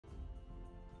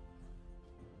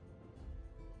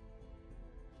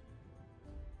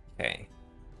Okay.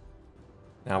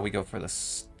 Now we go for the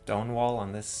stone wall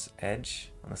on this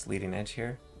edge, on this leading edge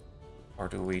here. Or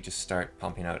do we just start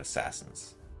pumping out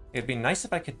assassins? It'd be nice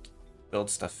if I could build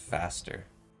stuff faster.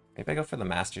 Maybe I go for the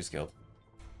Masters Guild.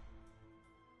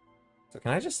 So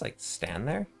can I just like stand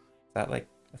there? Is that like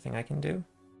a thing I can do?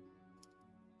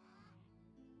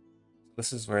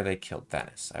 This is where they killed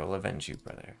Thanos. I will avenge you,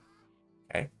 brother.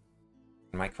 Okay.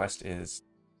 And my quest is: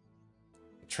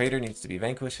 the traitor needs to be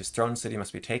vanquished. His throne city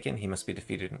must be taken. He must be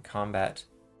defeated in combat.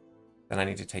 Then I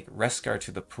need to take Reskar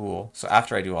to the pool. So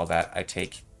after I do all that, I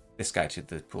take this guy to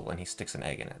the pool and he sticks an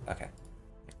egg in it. Okay.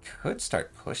 I could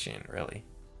start pushing, really.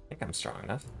 I think I'm strong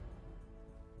enough.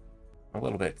 I'm a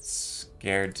little bit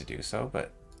scared to do so,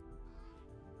 but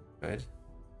good. It'd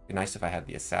be nice if I had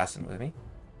the assassin with me.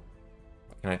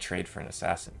 What can I trade for an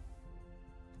assassin?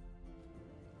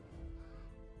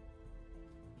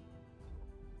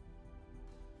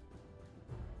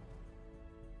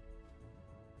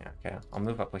 Yeah, okay. I'll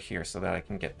move up here so that I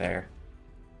can get there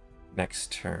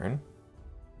next turn.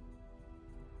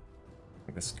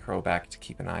 Bring this crow back to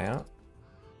keep an eye out.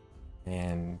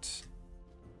 And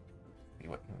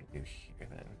what can we do here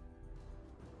then?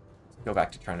 Let's go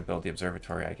back to trying to build the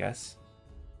observatory, I guess.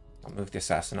 I'll move the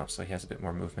assassin up so he has a bit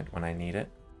more movement when I need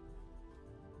it.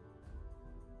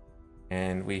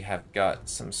 And we have got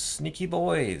some sneaky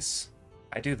boys.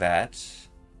 I do that.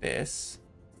 This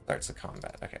starts the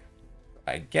combat. Okay.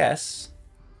 I guess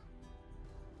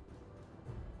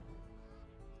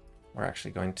we're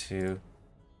actually going to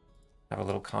have a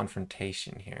little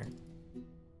confrontation here.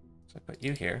 So I put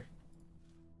you here.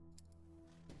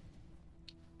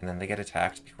 And then they get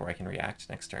attacked before I can react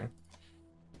next turn.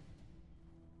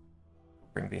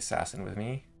 Bring the assassin with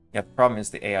me. Yeah, the problem is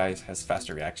the AI has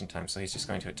faster reaction time, so he's just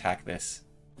going to attack this.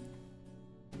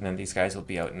 And then these guys will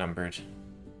be outnumbered.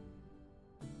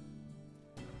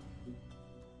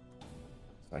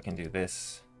 So I can do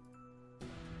this.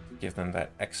 Give them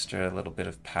that extra little bit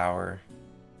of power.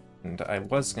 And I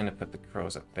was going to put the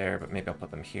crows up there, but maybe I'll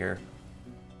put them here.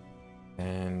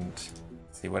 And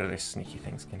see what other sneaky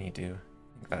things can he do.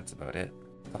 I think that's about it.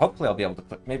 So hopefully I'll be able to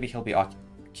put... Maybe he'll be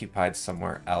occupied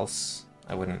somewhere else.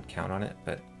 I wouldn't count on it,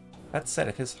 but that said,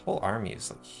 if his whole army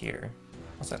is like here,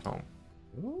 what's at home?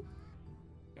 Ooh.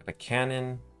 Got a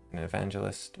cannon, an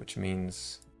evangelist, which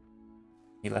means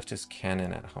he left his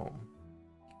cannon at home.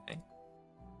 Okay.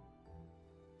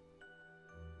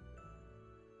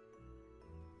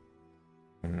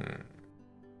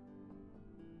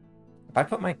 If I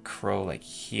put my crow like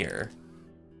here,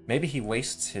 maybe he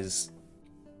wastes his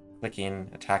clicking,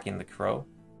 attacking the crow.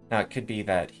 Now, it could be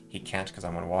that he can't because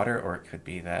I'm on water, or it could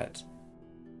be that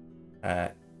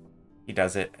he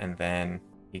does it and then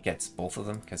he gets both of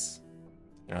them because,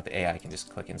 you know, the AI can just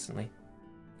click instantly.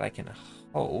 But I can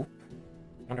hope...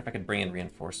 I wonder if I could bring in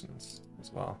reinforcements as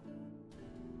well.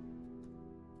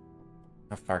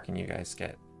 How far can you guys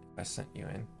get if I sent you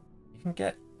in? You can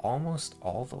get almost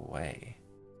all the way.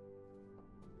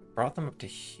 Brought them up to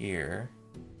here.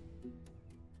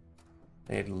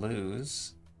 They'd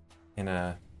lose in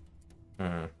a...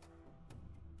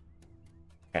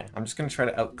 Okay, I'm just going to try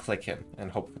to outclick him and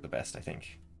hope for the best, I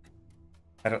think.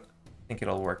 I don't think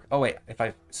it'll work. Oh wait, if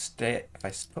I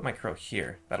put my crow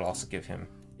here, that'll also give him...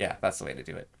 Yeah, that's the way to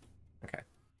do it. Okay.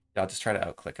 Yeah, I'll just try to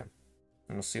outclick him.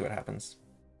 And we'll see what happens.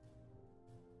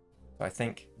 So I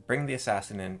think bring the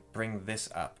assassin in, bring this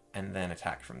up, and then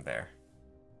attack from there.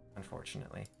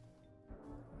 Unfortunately.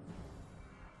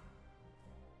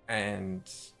 And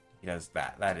he does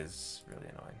that. That is really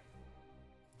annoying.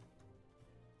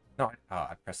 No,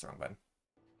 I pressed the wrong button.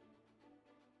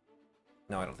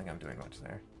 No, I don't think I'm doing much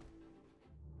there.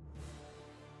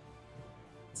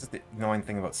 This is the annoying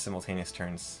thing about simultaneous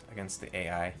turns against the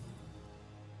AI.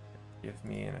 Give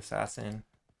me an assassin.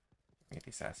 Give me the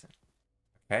assassin.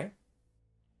 Okay.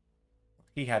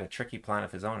 He had a tricky plan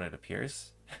of his own, it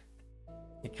appears.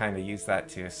 He kind of used that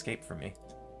to escape from me.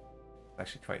 It's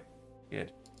actually quite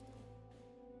good.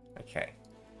 Okay.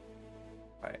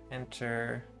 If I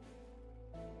enter...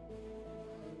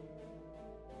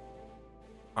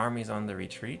 Army's on the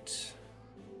retreat.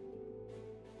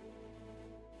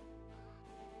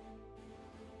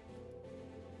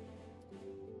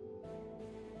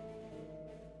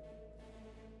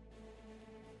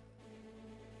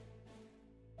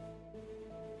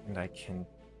 And I can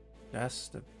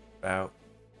just about...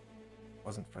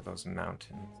 Wasn't for those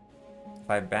mountains. If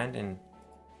I abandon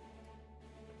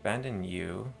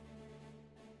you,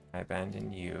 I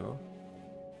abandon you.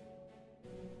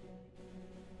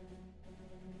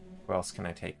 Who else can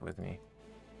I take with me?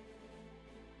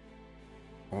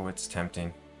 Oh, it's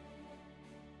tempting.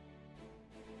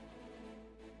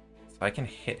 If I can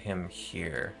hit him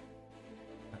here,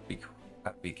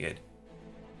 that'd be good.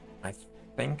 I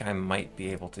think I might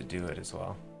be able to do it as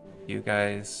well. You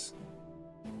guys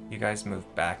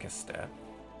move back a step,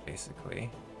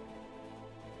 basically.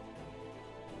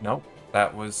 Nope,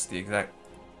 that was the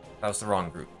wrong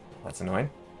group. That's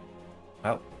annoying.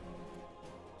 Well,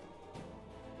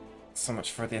 so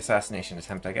much for the assassination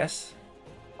attempt, I guess.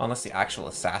 Unless the actual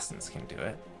assassins can do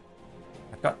it.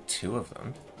 I've got 2 of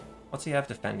them. What's he have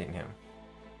defending him?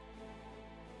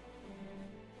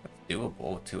 That's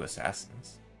doable with 2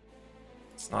 assassins.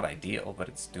 It's not ideal, but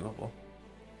it's doable.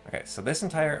 Okay, so this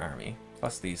entire army,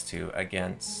 plus these 2,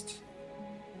 against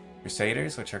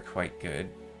Crusaders, which are quite good.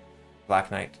 Black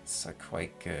Knights are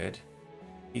quite good.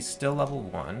 He's still level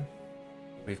 1.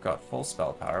 We've got full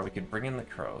spell power. We could bring in the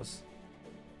crows.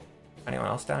 Anyone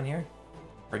else down here?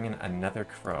 Bring in another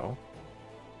crow.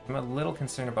 I'm a little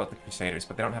concerned about the Crusaders,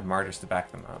 but they don't have martyrs to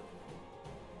back them up.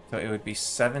 So it would be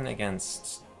 7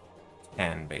 against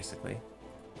 10, basically.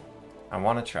 I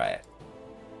want to try it.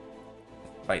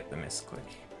 Fight the misclick.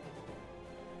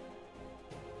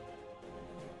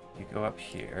 You go up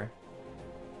here.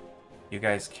 You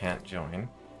guys can't join.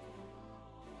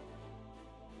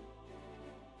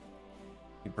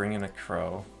 You bring in a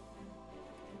crow.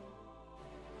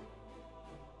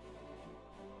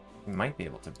 You might be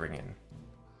able to bring in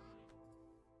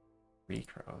 3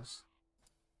 crows.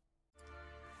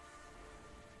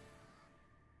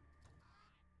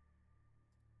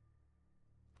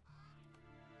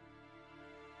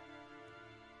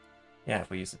 Yeah,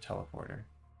 if we use the teleporter.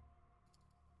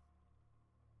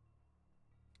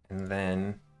 And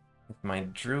then, if my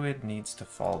druid needs to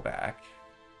fall back,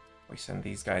 we send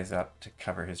these guys up to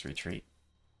cover his retreat.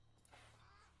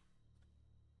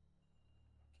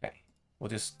 Okay, we'll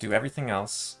just do everything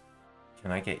else.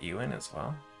 Can I get you in as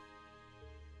well?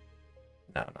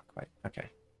 No, not quite. Okay.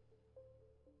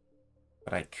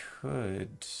 But I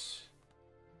could...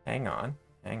 Hang on,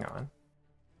 hang on.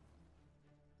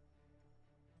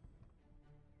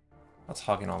 That's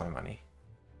hogging all my money.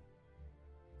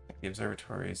 The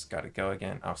observatory's got to go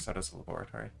again. Oh, so does the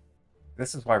laboratory.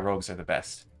 This is why rogues are the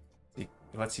best. It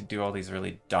lets you do all these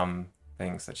really dumb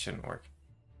things that shouldn't work.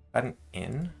 Got an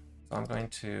inn, so I'm going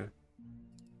to...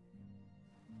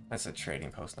 That's a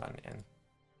trading post, not an inn.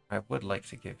 I would like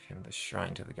to give him the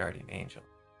Shrine to the Guardian Angel.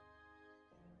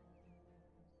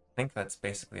 I think that's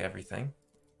basically everything.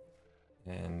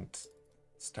 And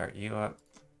start you up.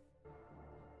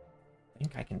 I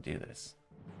think I can do this.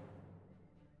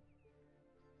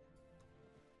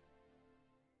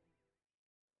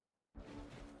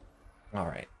 All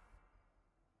right.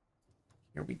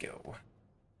 Here we go.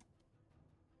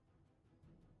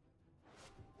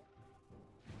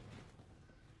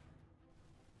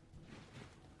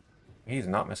 He's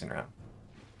not messing around.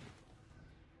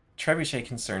 Trebuchet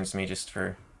concerns me just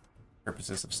for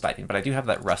purposes of sniping, but I do have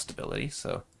that rust ability,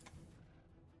 so...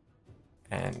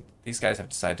 And these guys have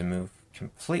decided to move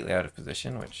completely out of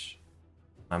position, which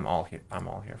I'm all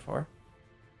here for.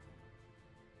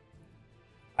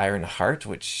 Iron Heart,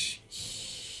 which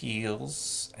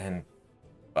heals and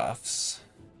buffs.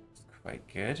 It's quite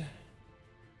good.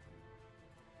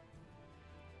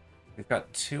 We've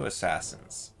got 2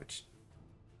 assassins, which...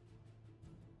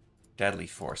 Deadly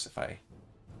force if I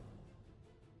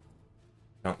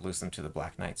don't lose them to the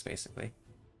Black Knights, basically.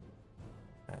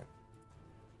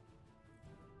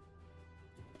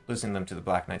 Losing them to the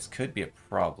Black Knights could be a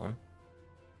problem.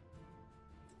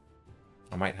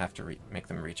 I might have to make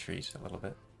them retreat a little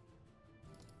bit.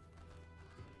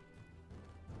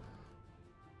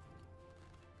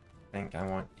 I think I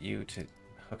want you to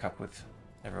hook up with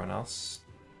everyone else.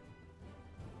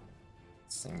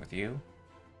 Same with you.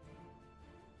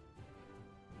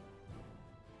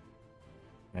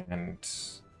 And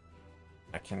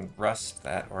I can rust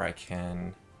that, or I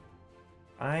can...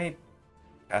 I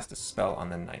cast a spell on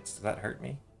the knights. Does that hurt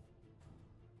me?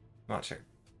 I'm not sure.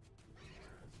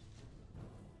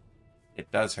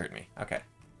 It does hurt me. Okay.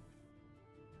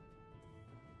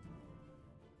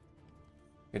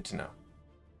 Good to know.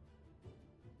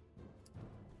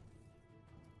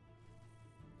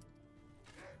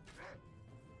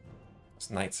 Those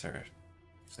knights are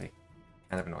actually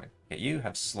kind of annoying. Okay, you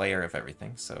have Slayer of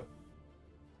everything, so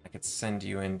I could send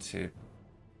you in to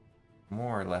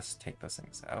more or less take those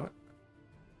things out.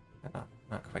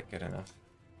 Not quite good enough.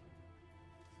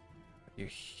 But you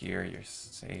here, you're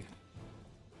safe.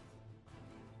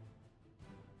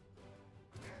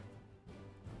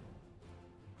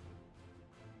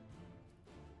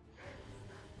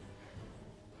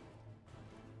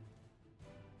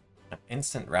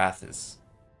 Instant Wrath is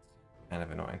kind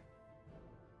of annoying.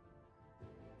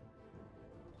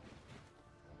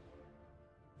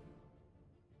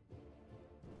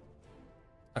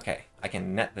 Okay, I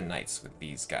can net the knights with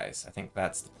these guys. I think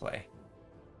that's the play.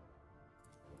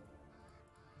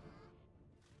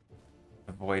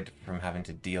 Avoid from having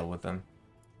to deal with them.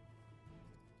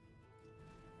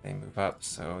 They move up,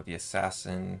 so the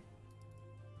assassin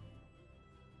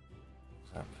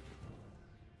moves up.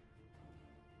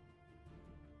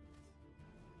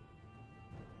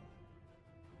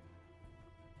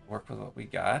 Work with what we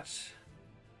got.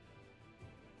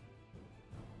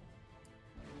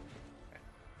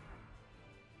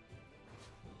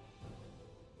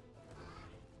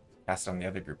 Cast on the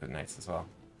other group of knights as well.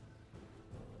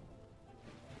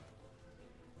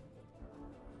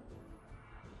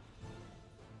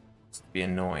 It's be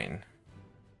annoying.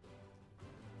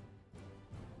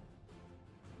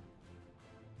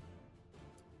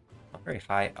 Not very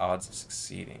high odds of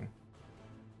succeeding.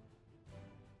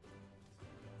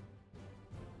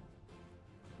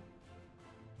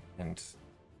 And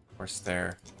of course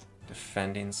they're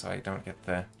defending, so I don't get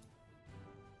the...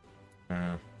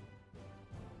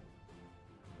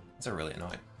 These are really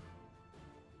annoying.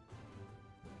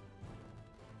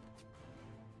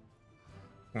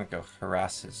 I'm gonna go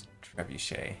harass his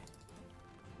trebuchet.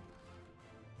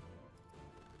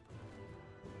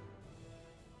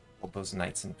 Hold those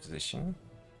knights in position.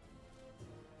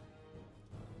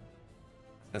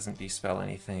 Doesn't dispel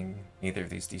anything. Neither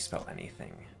of these dispel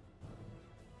anything.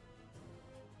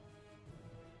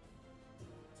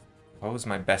 Suppose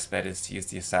my best bet is to use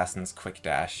the assassin's quick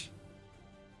dash.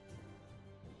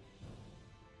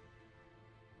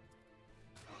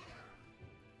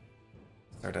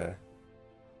 Sort of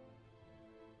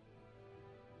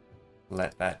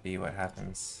let that be what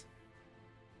happens.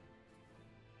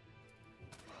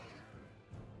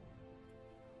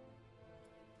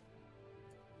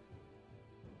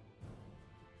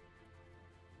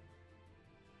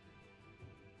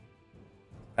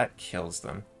 That kills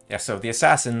them. Yeah, so the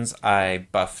assassins, I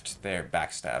buffed their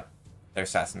backstab, their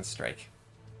assassin's strike.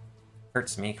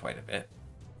 Hurts me quite a bit.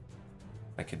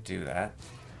 I could do that.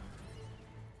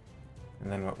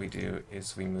 And then what we do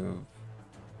is we move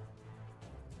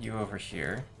you over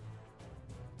here,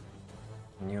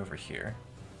 and you over here.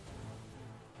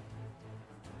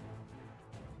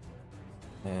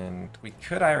 And we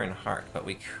could Iron Heart, but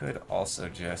we could also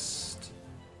just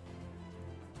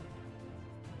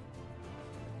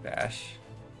dash.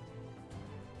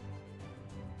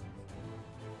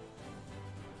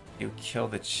 You kill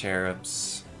the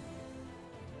cherubs.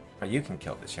 Or you can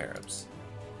kill the cherubs.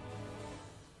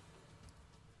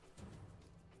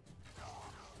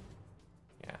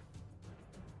 Yeah.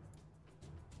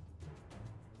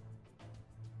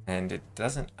 And it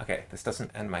doesn't... Okay, this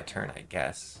doesn't end my turn, I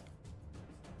guess.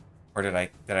 Or did I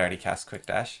already cast Quick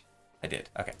Dash? I did.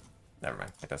 Okay. Never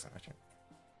mind. It doesn't end my turn.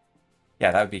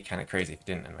 Yeah, that would be kind of crazy if it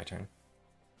didn't end my turn.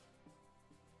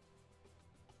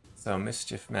 So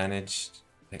Mischief managed...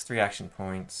 Takes 3 action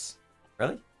points.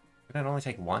 Really? Did it only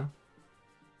take 1?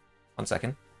 1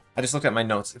 second. I just looked at my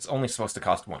notes. It's only supposed to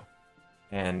cost 1.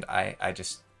 And I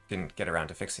just didn't get around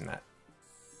to fixing that.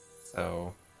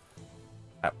 So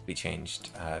that will be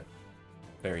changed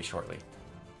very shortly.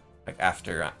 Like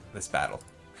after this battle.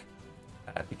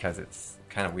 Because it's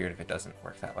kind of weird if it doesn't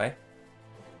work that way.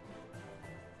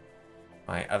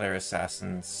 My other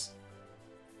assassins...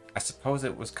 I suppose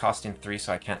it was costing 3,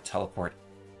 so I can't teleport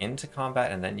into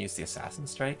combat and then use the assassin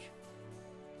strike.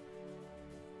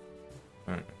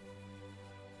 I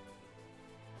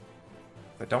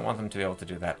don't want them to be able to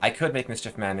do that. I could make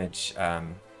Mischief manage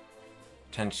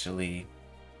potentially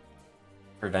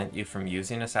prevent you from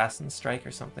using assassin strike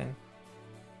or something.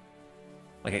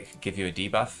 Like it could give you a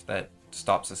debuff that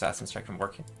stops assassin strike from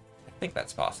working. I think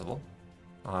that's possible.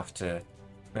 I'll have to...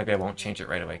 Maybe I won't change it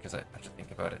right away because I have to think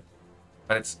about it.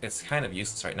 But it's kind of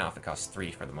useless right now if it costs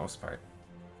 3 for the most part.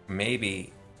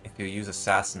 Maybe if you use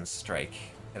Assassin's Strike,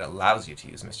 it allows you to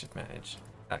use Mischief Manage.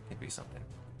 That could be something.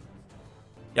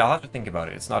 Yeah, I'll have to think about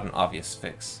it. It's not an obvious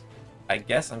fix. I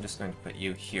guess I'm just going to put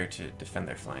you here to defend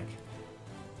their flank.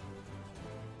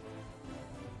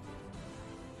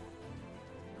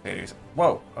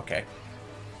 Whoa, okay.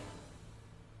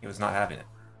 He was not having it.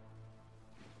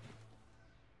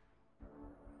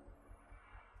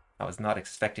 I was not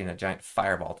expecting a giant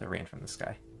fireball to rain from the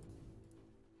sky.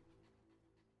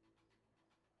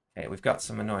 Okay, we've got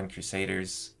some annoying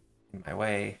Crusaders in my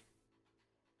way.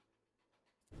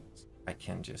 I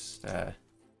can just give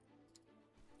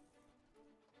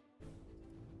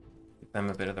them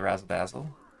a bit of the razzle-dazzle.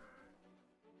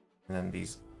 And then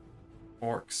these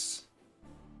orcs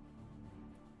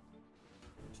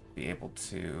should be able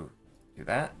to do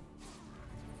that.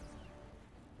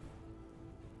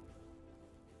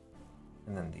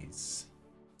 And then these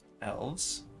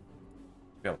elves.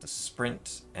 Be able to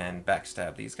sprint and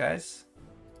backstab these guys.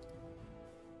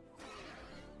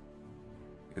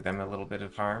 Do them a little bit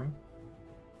of harm.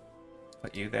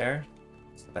 Put you there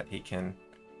so that he can...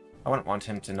 I wouldn't want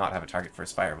him to not have a target for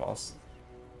his fireballs.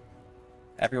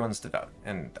 Everyone's devout,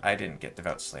 and I didn't get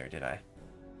Devout Slayer, did I?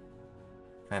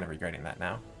 Kind of regretting that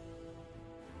now.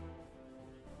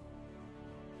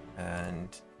 And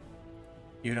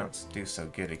you don't do so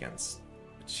good against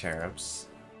the cherubs.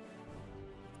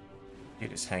 You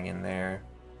just hang in there.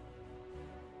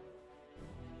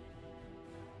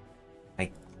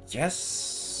 I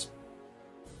guess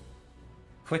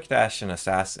quick dash an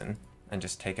assassin and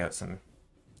just take out some...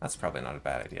 That's probably not a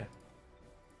bad idea.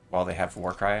 While they have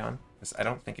Warcry on. Because I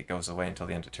don't think it goes away until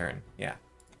the end of turn. Yeah.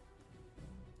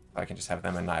 I can just have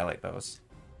them annihilate those.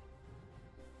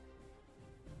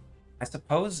 I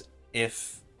suppose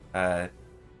if...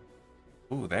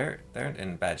 Ooh, they're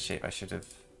in bad shape. I should have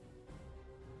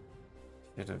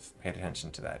paid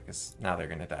attention to that, because now they're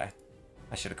going to die.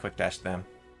 I should have quick dashed them.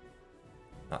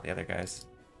 Not the other guys.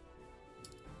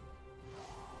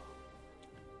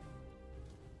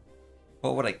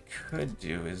 Well, what I could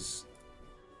do is...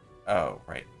 Oh,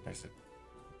 right. There's a...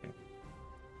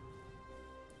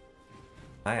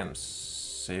 I am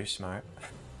so smart.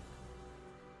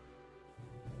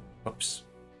 Whoops.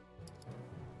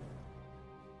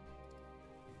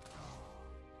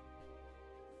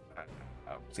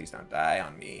 Oh, please don't die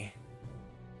on me.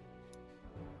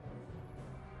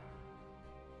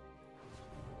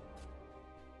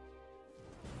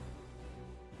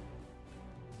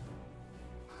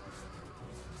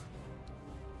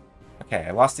 Okay,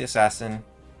 I lost the assassin.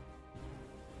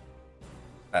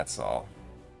 That's all.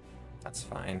 That's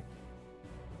fine.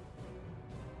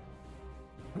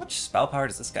 How much spell power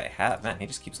does this guy have? Man, he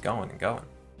just keeps going and going.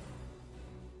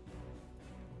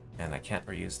 And I can't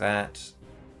reuse that.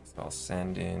 So I'll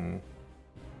send in...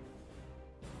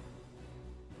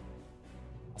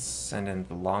 I'll send in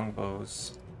the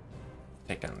longbows.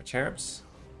 Take down the cherubs.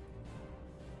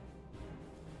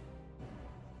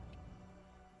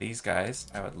 These guys,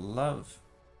 I would love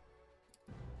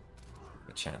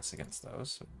a chance against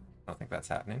those. I don't think that's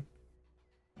happening.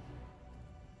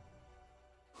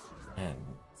 And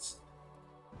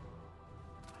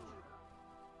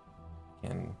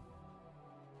can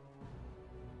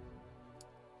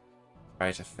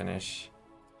try to finish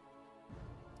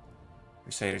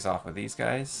Crusaders off with these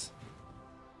guys.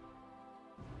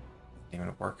 Even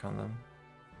to work on them.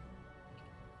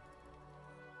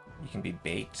 You can be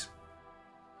bait.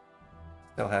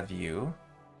 Still have you.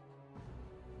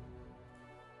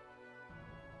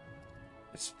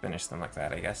 Just finish them like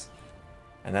that, I guess.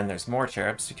 And then there's more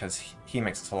cherubs because he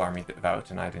makes his whole army devout,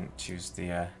 and I didn't choose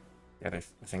the other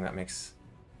thing that makes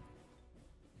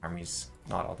armies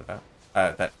not all devout.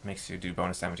 That makes you do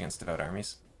bonus damage against devout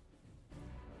armies.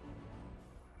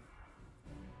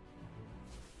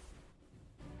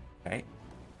 Okay.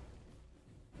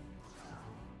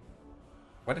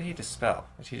 What did he dispel?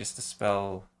 Did he just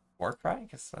dispel Warcry? I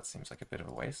guess that seems like a bit of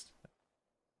a waste.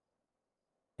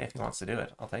 Yeah, if he wants to do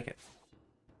it, I'll take it.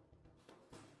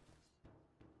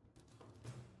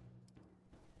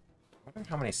 I wonder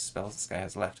how many spells this guy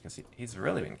has left, because he's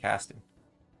really been casting.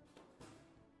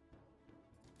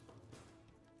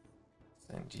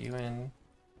 Send you in.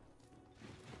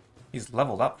 He's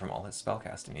leveled up from all his spell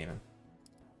casting, even.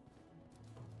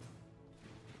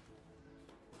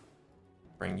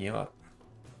 Bring you up.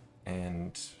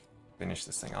 And finish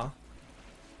this thing off.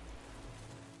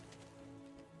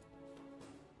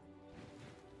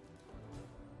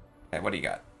 Okay, what do you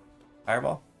got?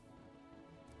 Fireball?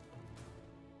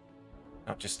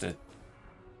 Oh, just a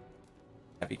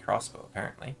heavy crossbow,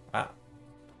 apparently. Wow.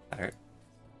 That hurt.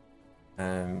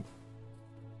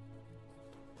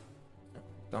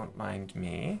 Don't mind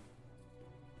me.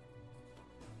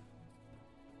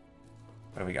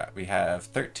 What do we got? We have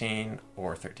 13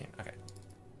 or 13. Okay.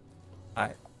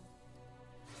 I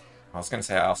was going to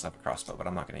say I also have a crossbow, but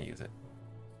I'm not going to use it.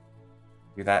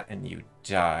 Do that and you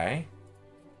die.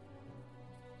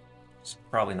 It's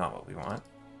probably not what we want.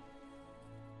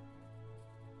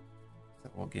 So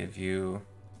we'll give you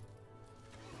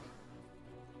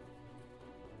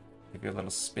a little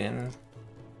spin.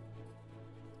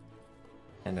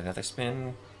 And another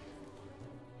spin.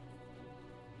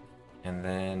 And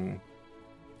then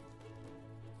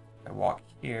I walk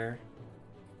here.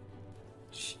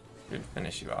 Should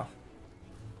finish you off.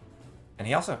 And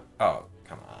he also... Oh,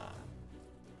 come on.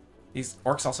 These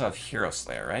orcs also have Hero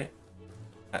Slayer, right?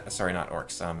 Sorry, not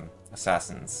orcs.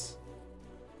 Assassins.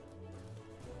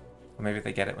 Well, maybe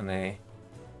they get it when they...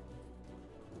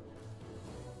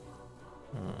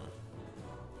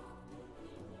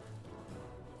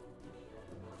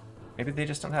 Maybe they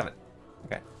just don't have it.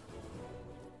 Okay.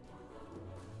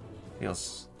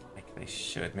 Feels like they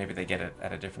should. Maybe they get it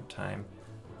at a different time.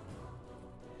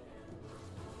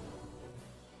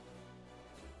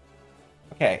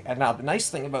 Okay, and now the nice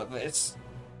thing about this,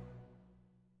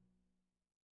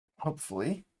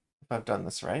 hopefully, if I've done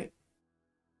this right,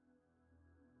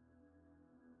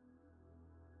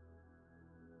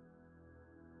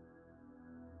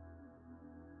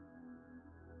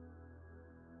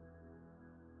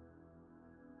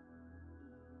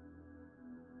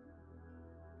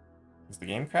 is the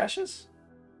game crashes?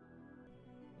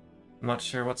 I'm not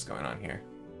sure what's going on here.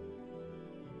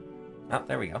 Oh,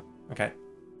 there we go. Okay.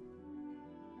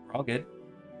 We're all good.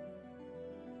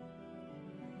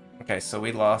 Okay, so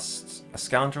we lost a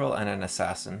scoundrel and an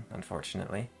assassin,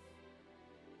 unfortunately.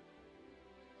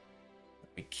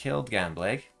 We killed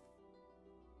Gambleg.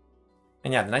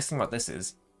 And yeah, the nice thing about this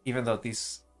is, even though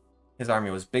his army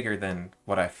was bigger than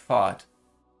what I fought,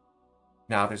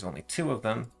 now there's only 2 of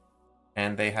them,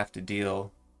 and they have to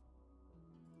deal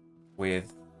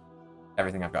with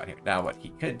everything I've got here. Now what he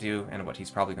could do, and what he's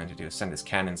probably going to do, is send his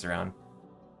cannons around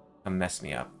and mess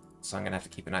me up. So I'm going to have to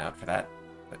keep an eye out for that.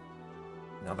 But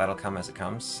no, that'll come as it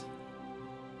comes.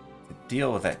 To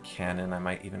deal with that cannon, I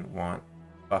might even want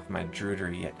to buff my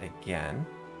Druidry yet again.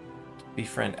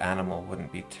 Befriend Animal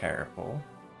wouldn't be terrible.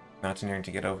 Mountaineering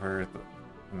to get over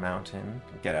the mountain,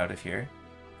 get out of here.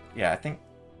 Yeah, I think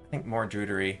more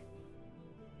Druidry,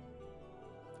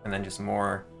 and then just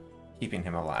more keeping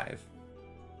him alive.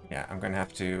 Yeah, I'm going to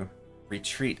have to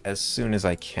retreat as soon as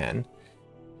I can.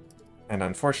 And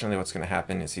unfortunately what's going to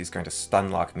happen is he's going to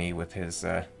stun lock me with his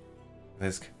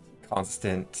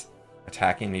constant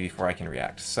attacking me before I can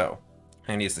react. So I'm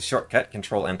going to use the shortcut,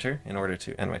 Control-Enter, in order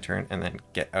to end my turn, and then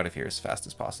get out of here as fast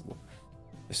as possible.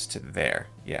 Just to there.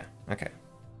 Yeah, okay.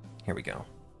 Here we go.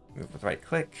 Move with right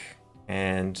click,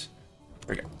 and here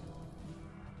we go.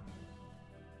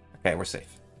 Okay, we're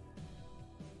safe.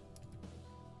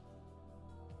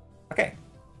 Okay,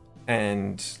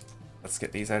 and let's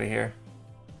get these out of here.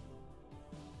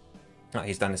 Oh,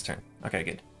 he's done his turn. Okay,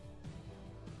 good.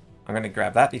 I'm going to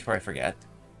grab that before I forget.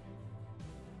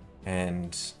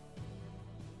 And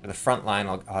for the front line,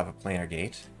 I'll have a planar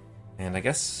gate. And I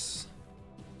guess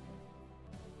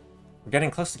we're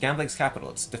getting close to Gambleg's capital.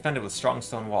 It's defended with strong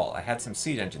stone wall. I had some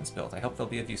siege engines built. I hope they'll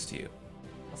be of use to you.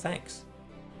 Well, thanks.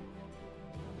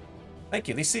 Thank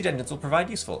you. These siege engines will provide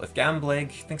useful. If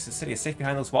Gambleg thinks the city is safe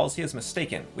behind those walls, he is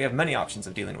mistaken. We have many options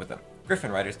of dealing with them.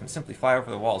 Griffin riders can simply fly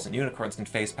over the walls, and unicorns can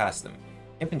phase past them.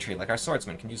 Infantry, like our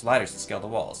swordsmen, can use ladders to scale the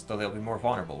walls, though they'll be more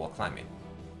vulnerable while climbing.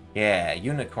 Yeah,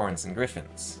 unicorns and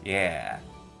griffins. Yeah.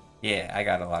 Yeah, I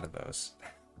got a lot of those.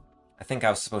 I think I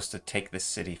was supposed to take this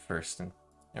city first, and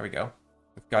there we go.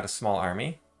 We've got a small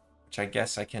army, which I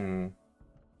guess I can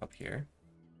up here.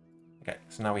 Okay,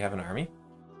 so now we have an army.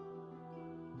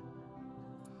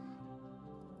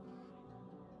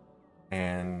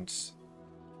 And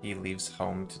he leaves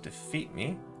home to defeat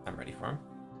me. I'm ready for him.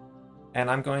 And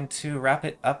I'm going to wrap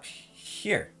it up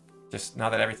here. Just now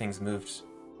that everything's moved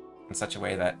in such a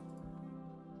way that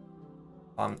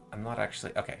I'm not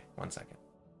actually... Okay, 1 second.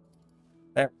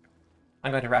 There.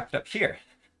 I'm going to wrap it up here.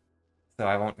 So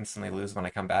I won't instantly lose when I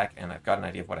come back, and I've got an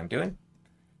idea of what I'm doing.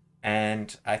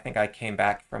 And I think I came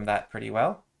back from that pretty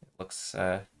well. It looks...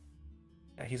 yeah,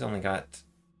 he's only got...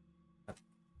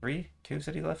 2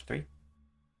 cities left? 3?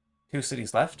 2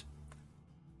 cities left.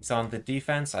 He's on the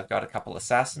defense. I've got a couple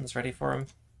assassins ready for him.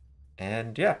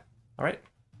 And yeah, alright.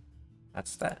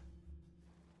 That's that.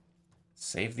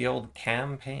 Save the old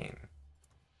campaign.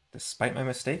 Despite my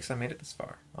mistakes, I made it this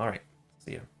far. Alright,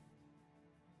 see you.